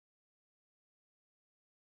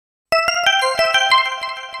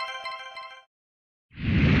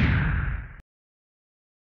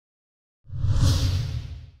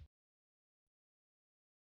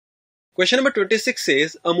Question number 26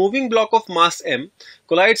 says, a moving block of mass m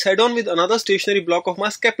collides head-on with another stationary block of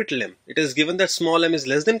mass capital M. It is given that small m is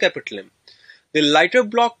less than capital M. The lighter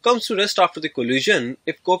block comes to rest after the collision.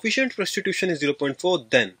 If coefficient of restitution is 0.4,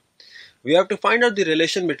 then we have to find out the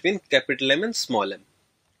relation between capital M and small m.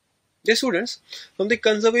 Dear students, from the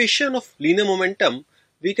conservation of linear momentum,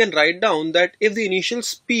 we can write down that if the initial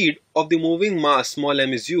speed of the moving mass small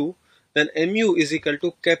m is u, then mu is equal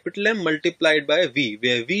to capital M multiplied by v,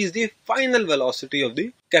 where v is the final velocity of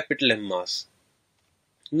the capital M mass.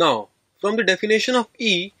 Now, from the definition of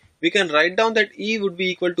E, we can write down that E would be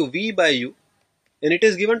equal to v by u, and it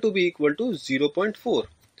is given to be equal to 0.4,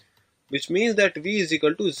 which means that v is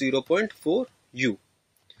equal to 0.4 u.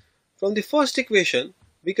 From the first equation,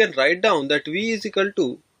 we can write down that v is equal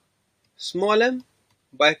to small m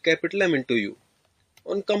by capital M into u.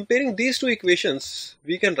 On comparing these two equations,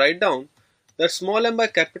 we can write down that small m by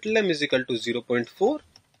capital M is equal to 0.4,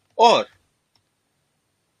 or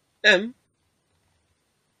m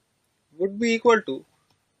would be equal to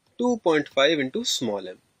 2.5 into small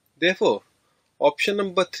m. Therefore, option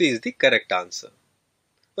number 3 is the correct answer.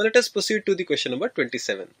 Now let us proceed to the question number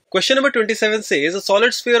 27. Question number 27 says, a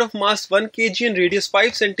solid sphere of mass 1 kg and radius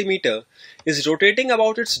 5 cm is rotating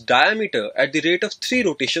about its diameter at the rate of 3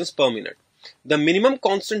 rotations per minute. The minimum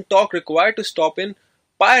constant torque required to stop in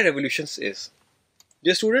pi revolutions is.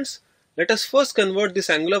 Dear students, let us first convert this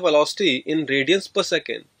angular velocity in radians per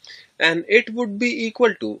second, and it would be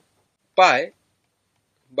equal to pi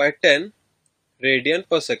by 10 radian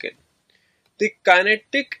per second. The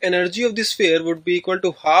kinetic energy of the sphere would be equal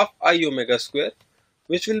to half I omega square,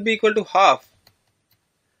 which will be equal to half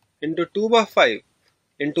into 2 by 5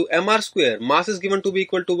 into mr square. Mass is given to be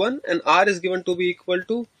equal to 1 and r is given to be equal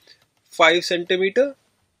to 5 centimeter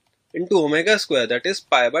into omega square, that is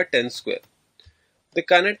pi by 10 square. The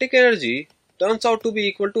kinetic energy turns out to be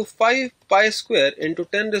equal to 5 pi square into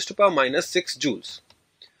 10 raised to power minus 6 joules.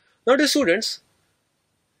 Now dear students,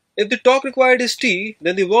 if the torque required is T,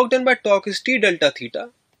 then the work done by torque is T delta theta.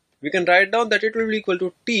 We can write down that it will be equal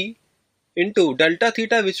to T into delta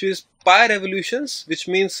theta, which is pi revolutions, which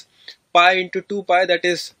means pi into 2 pi, that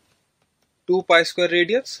is 2 pi square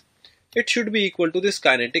radians. It should be equal to this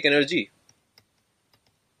kinetic energy.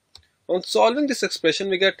 On solving this expression,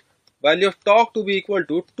 we get value of torque to be equal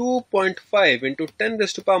to 2.5 into 10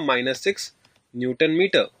 raised to power minus 6 Newton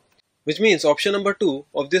meter, which means option number 2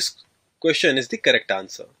 of this question is the correct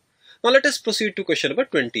answer. Now let us proceed to question number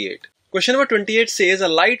 28. Question number 28 says, a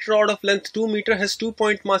light rod of length 2 meter has 2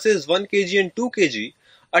 point masses 1 kg and 2 kg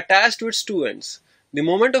attached to its two ends. The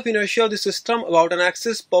moment of inertia of the system about an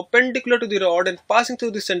axis perpendicular to the rod and passing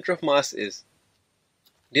through the center of mass is.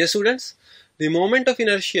 Dear students, the moment of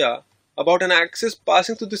inertia about an axis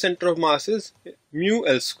passing through the center of mass is mu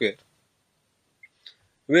L square,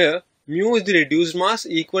 where mu is the reduced mass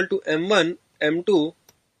equal to m1 m2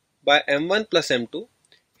 by m1 plus m2.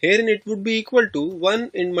 Herein it would be equal to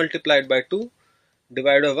 1 in multiplied by 2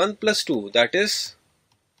 divided by 1 plus 2, that is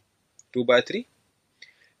 2 by 3.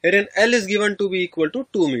 Herein L is given to be equal to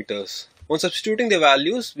 2 meters. On substituting the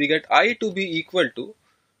values, we get I to be equal to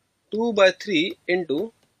 2 by 3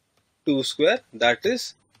 into 2 square, that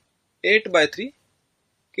is 8 by 3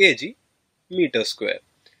 kg meter square,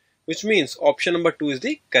 which means option number 2 is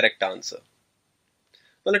the correct answer.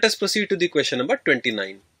 Now let us proceed to the question number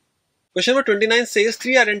 29. Question number 29 says,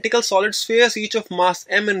 3 identical solid spheres each of mass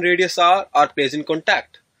m and radius r are placed in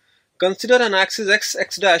contact. Consider an axis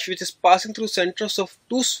x dash which is passing through centers of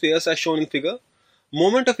two spheres as shown in figure.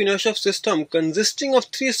 Moment of inertia of system consisting of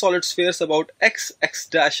 3 solid spheres about x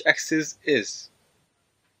dash axis is.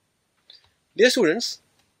 Dear students,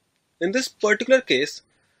 in this particular case,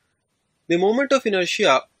 the moment of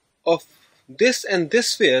inertia of this and this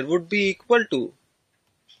sphere would be equal to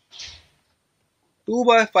 2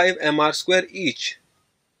 by 5 mr square each.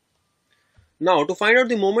 Now to find out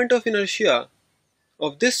the moment of inertia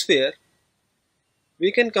of this sphere,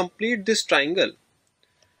 we can complete this triangle.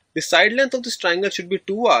 The side length of this triangle should be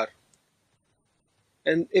 2r,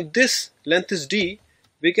 and if this length is d,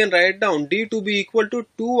 we can write down d to be equal to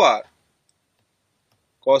 2r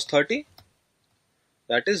cos 30,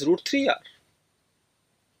 that is root 3r.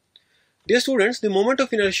 Dear students, the moment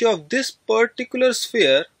of inertia of this particular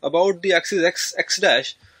sphere about the axis x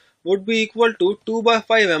dash would be equal to 2 by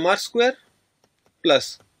 5 mr square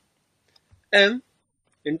plus m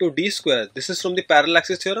into d square. This is from the parallel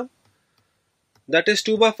axis theorem. That is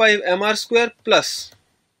 2 by 5 mr square plus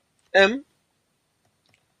m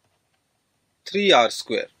 3r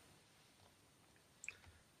square.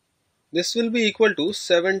 This will be equal to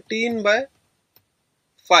 17 by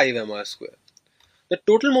 5 mr square. the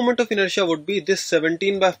total moment of inertia would be this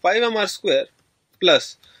 17 by 5 mr square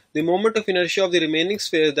plus the moment of inertia of the remaining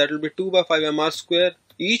spheres, that will be 2 by 5 mr square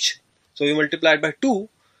each. So we multiply it by 2.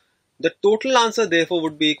 The total answer therefore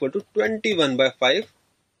would be equal to 21 by 5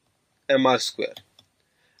 mr square.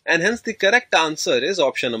 And hence the correct answer is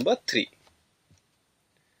option number 3.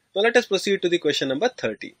 Now let us proceed to the question number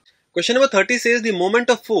 30. Question number 30 says the moment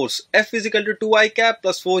of force F is equal to 2i cap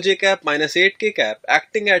plus 4j cap minus 8k cap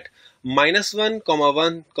acting at minus 1,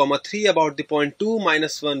 1, 3 about the point 2,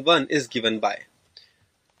 minus 1, 1 is given by.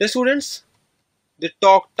 The students, the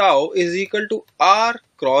torque tau is equal to R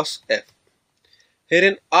cross F.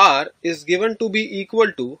 Herein R is given to be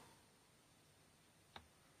equal to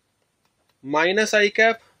minus I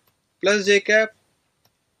cap plus j cap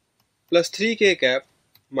plus 3k cap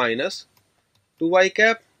minus 2i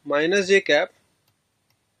cap minus j cap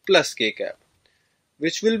plus k cap,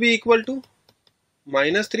 which will be equal to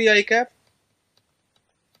minus 3i cap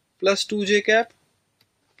plus 2j cap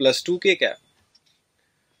plus 2k cap.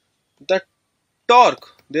 The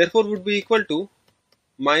torque therefore would be equal to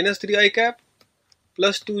minus 3i cap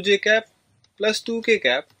plus 2j cap plus 2k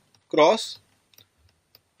cap cross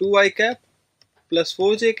 2i cap plus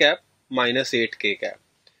 4j cap minus 8k cap.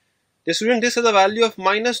 The student, this has a value of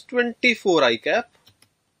minus 24i cap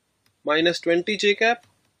minus 20j cap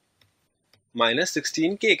minus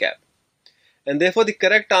 16k cap. And therefore the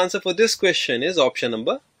correct answer for this question is option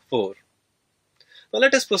number 4. Now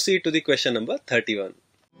let us proceed to the question number 31.